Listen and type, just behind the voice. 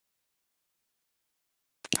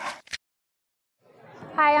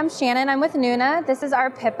Hi, I'm Shannon. I'm with Nuna. This is our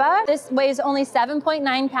PIPA. This weighs only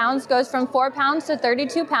 7.9 pounds, goes from 4 pounds to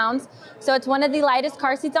 32 pounds. So it's one of the lightest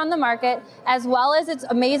car seats on the market, as well as it's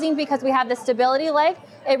amazing because we have the stability leg.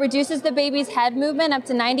 It reduces the baby's head movement up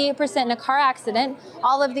to 98% in a car accident.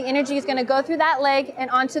 All of the energy is going to go through that leg and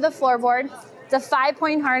onto the floorboard. It's a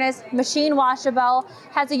 5-point harness, machine washable,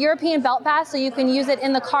 has a European belt pass so you can use it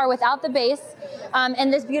in the car without the base.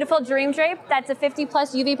 And this beautiful dream drape, that's a 50+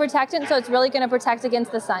 UV protectant, so it's really going to protect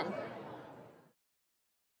against the sun.